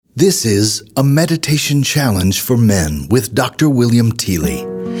This is a meditation challenge for men with Dr. William Teeley.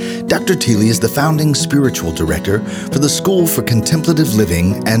 Dr. Teeley is the founding spiritual director for the School for Contemplative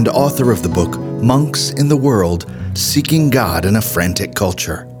Living and author of the book, Monks in the World, Seeking God in a Frantic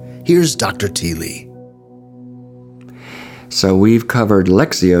Culture. Here's Dr. Teeley. So we've covered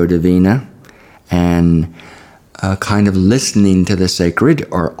Lectio Divina and kind of listening to the sacred,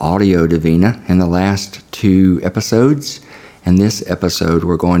 or Audio Divina, in the last two episodes. In this episode,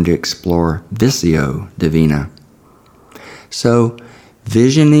 we're going to explore Vizio Divina. So,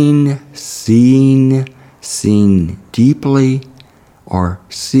 visioning, seeing deeply, or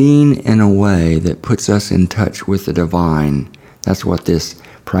seeing in a way that puts us in touch with the divine. That's what this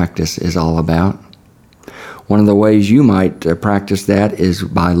practice is all about. One of the ways you might practice that is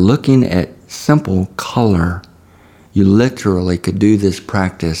by looking at simple color. You literally could do this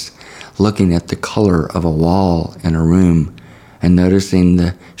practice looking at the color of a wall in a room and noticing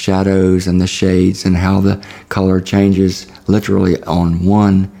the shadows and the shades and how the color changes literally on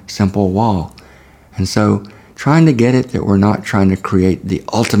one simple wall. And so trying to get it that we're not trying to create the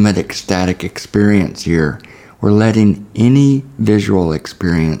ultimate ecstatic experience here. We're letting any visual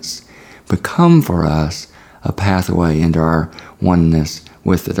experience become for us a pathway into our oneness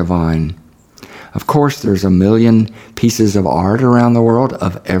with the divine. Of course, there's a million pieces of art around the world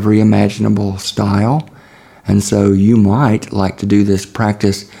of every imaginable style. And so you might like to do this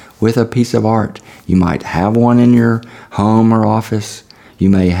practice with a piece of art. You might have one in your home or office.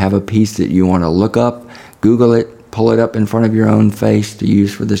 You may have a piece that you want to look up, Google it, pull it up in front of your own face to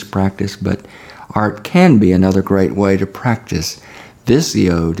use for this practice. But art can be another great way to practice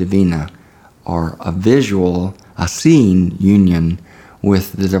Vizio Divina, or a seeing union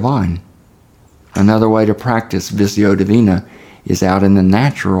with the divine. Another way to practice Vizio Divina is out in the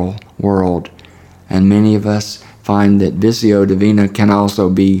natural world. And many of us find that Vizio Divina can also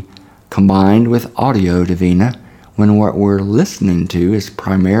be combined with Audio Divina when what we're listening to is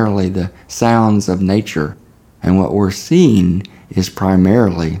primarily the sounds of nature, and what we're seeing is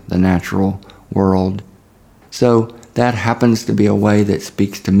primarily the natural world. So that happens to be a way that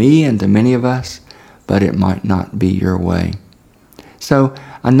speaks to me and to many of us, but it might not be your way. So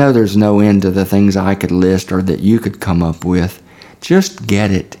I know there's no end to the things I could list or that you could come up with. Just get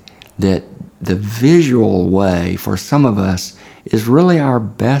it that the visual way for some of us is really our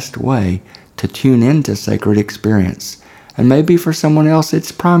best way to tune into sacred experience. And maybe for someone else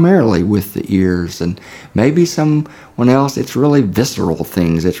it's primarily with the ears, and maybe someone else it's really visceral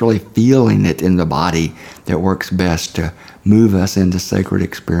things, it's really feeling it in the body that works best to move us into sacred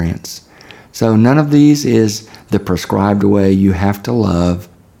experience. So none of these is the prescribed way you have to love,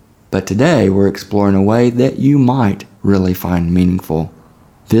 but today we're exploring a way that you might really find meaningful.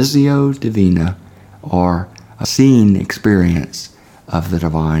 Vizio Divina, or a seeing experience of the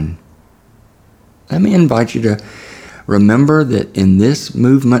divine. Let me invite you to remember that in this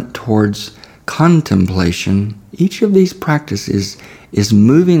movement towards contemplation, each of these practices is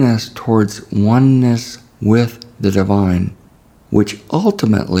moving us towards oneness with the divine, which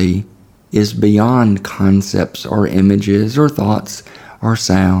ultimately is beyond concepts or images or thoughts or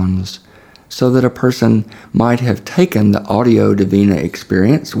sounds, so that a person might have taken the Audio Divina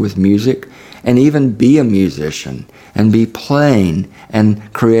experience with music and even be a musician and be playing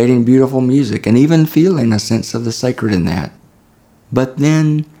and creating beautiful music and even feeling a sense of the sacred in that. But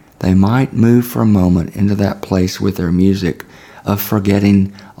then they might move for a moment into that place with their music of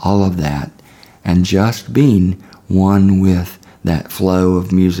forgetting all of that and just being one with that flow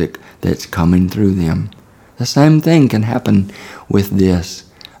of music that's coming through them. The same thing can happen with this.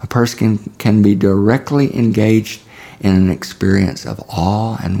 A person can be directly engaged in an experience of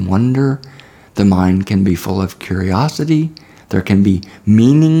awe and wonder. The mind can be full of curiosity. There can be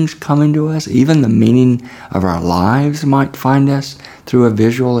meanings coming to us. Even the meaning of our lives might find us through a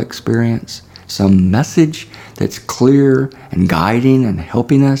visual experience. Some message that's clear and guiding and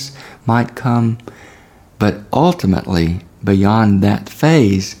helping us might come. But ultimately, beyond that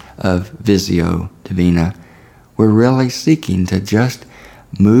phase of Vizio Divina, we're really seeking to just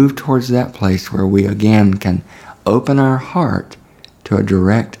move towards that place where we again can open our heart to a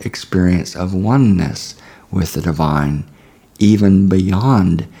direct experience of oneness with the divine, even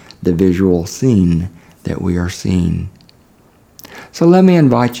beyond the visual scene that we are seeing. So let me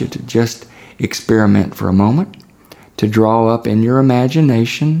invite you to just experiment for a moment, to draw up in your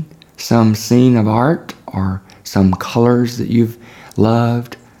imagination some scene of art or some colors that you've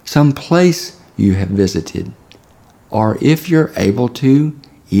loved, some place you have visited, or if you're able to,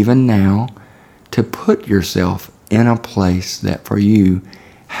 even now, to put yourself in a place that for you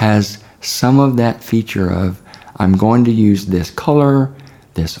has some of that feature of, I'm going to use this color,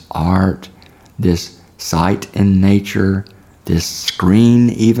 this art, this sight in nature, this screen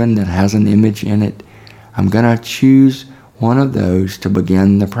even that has an image in it. I'm going to choose one of those to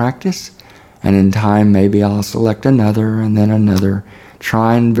begin the practice, and in time maybe I'll select another and then another,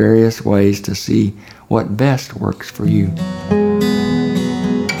 trying various ways to see what best works for you.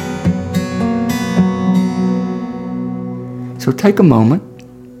 So take a moment,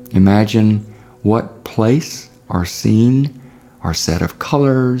 imagine what place or scene or set of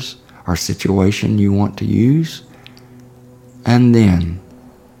colors or situation you want to use, and then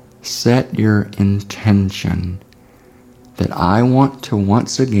set your intention that I want to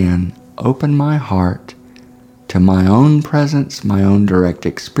once again open my heart to my own presence, my own direct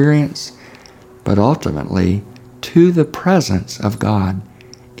experience, but ultimately to the presence of God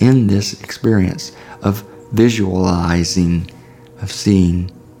in this experience of visualizing, of seeing.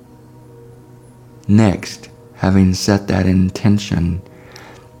 Next, having set that intention,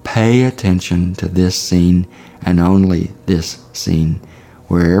 pay attention to this scene and only this scene.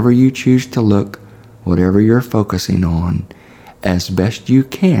 Wherever you choose to look, whatever you're focusing on, as best you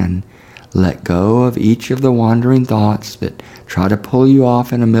can, let go of each of the wandering thoughts that try to pull you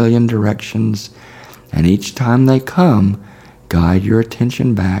off in a million directions, and each time they come, guide your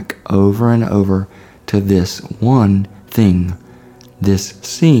attention back over and over to this one thing, this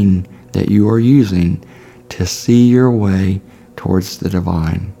scene that you are using to see your way towards the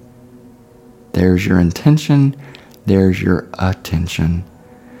divine. There's your intention, there's your attention.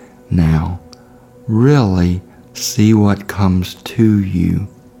 Now, really see what comes to you.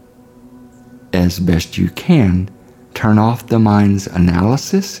 As best you can, turn off the mind's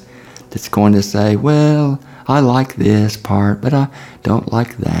analysis that's going to say, well, I like this part, but I don't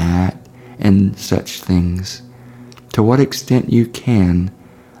like that, and such things. To what extent you can,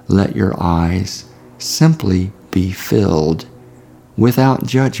 let your eyes simply be filled without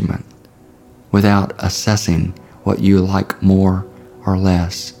judgment, without assessing what you like more or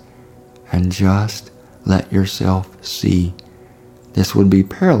less, and just let yourself see. This would be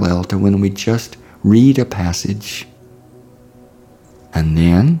parallel to when we just read a passage. And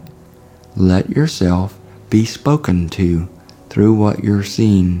then let yourself be spoken to through what you're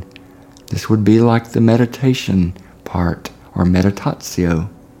seeing. This would be like the meditation part, or meditatio.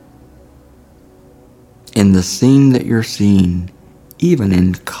 In the scene that you're seeing, even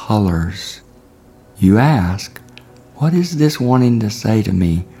in colors, you ask, what is this wanting to say to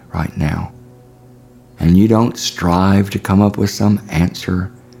me right now? And you don't strive to come up with some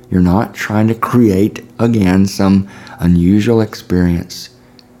answer. You're not trying to create, again, some unusual experience.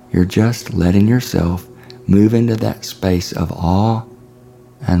 You're just letting yourself move into that space of awe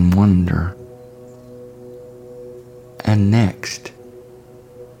and wonder. And next,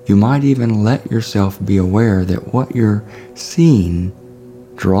 you might even let yourself be aware that what you're seeing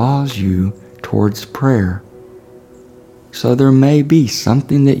draws you towards prayer. So there may be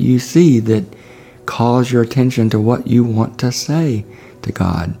something that you see that calls your attention to what you want to say to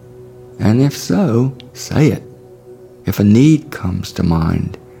God. And if so, say it. If a need comes to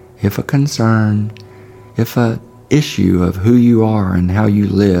mind, if a concern, if an issue of who you are and how you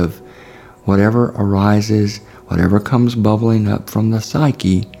live, whatever arises, whatever comes bubbling up from the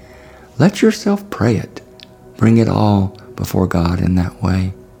psyche, let yourself pray it. Bring it all before God in that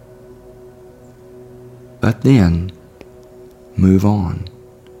way. But then, move on.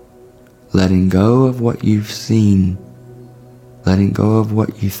 Letting go of what you've seen, letting go of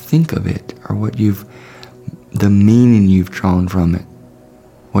what you think of it, or the meaning you've drawn from it,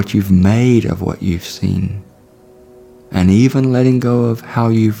 what you've made of what you've seen, and even letting go of how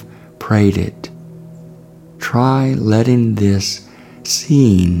you've prayed it. Try letting this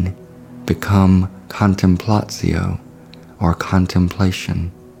seeing become contemplatio, or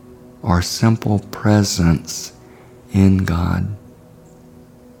contemplation, or simple presence in God.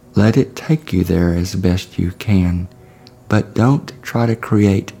 Let it take you there as best you can, but don't try to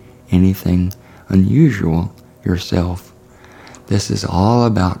create anything unusual yourself. This is all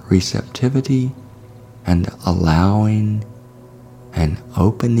about receptivity and allowing and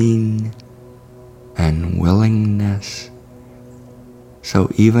opening and willingness.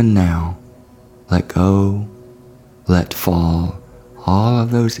 So even now, let go, let fall all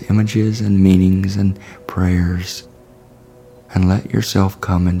of those images and meanings and prayers, and let yourself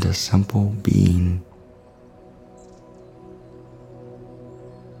come into simple being.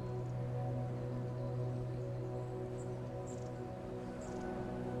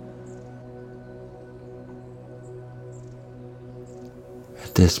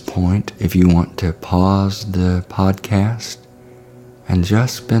 At this point, if you want to pause the podcast and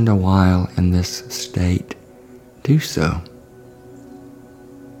just spend a while in this state, do so.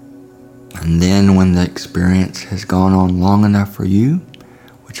 And then when the experience has gone on long enough for you,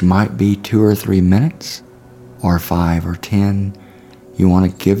 which might be 2 or 3 minutes, or 5 or 10, you want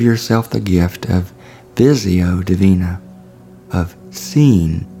to give yourself the gift of Vizio Divina, of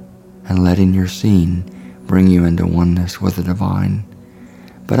seeing and letting your seeing bring you into oneness with the divine.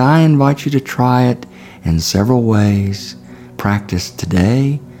 But I invite you to try it in several ways. Practice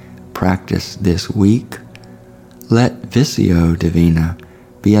today, practice this week. Let Vizio Divina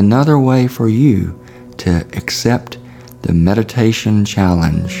be another way for you to accept the meditation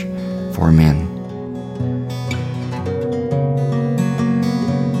challenge for men.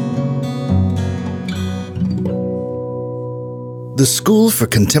 The School for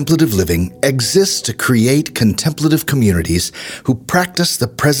Contemplative Living exists to create contemplative communities who practice the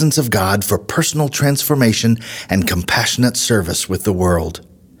presence of God for personal transformation and compassionate service with the world.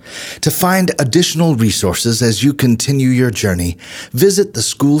 To find additional resources as you continue your journey, visit the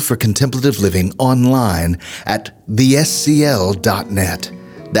School for Contemplative Living online at thescl.net.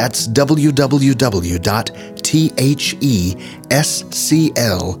 That's www.thescl.net.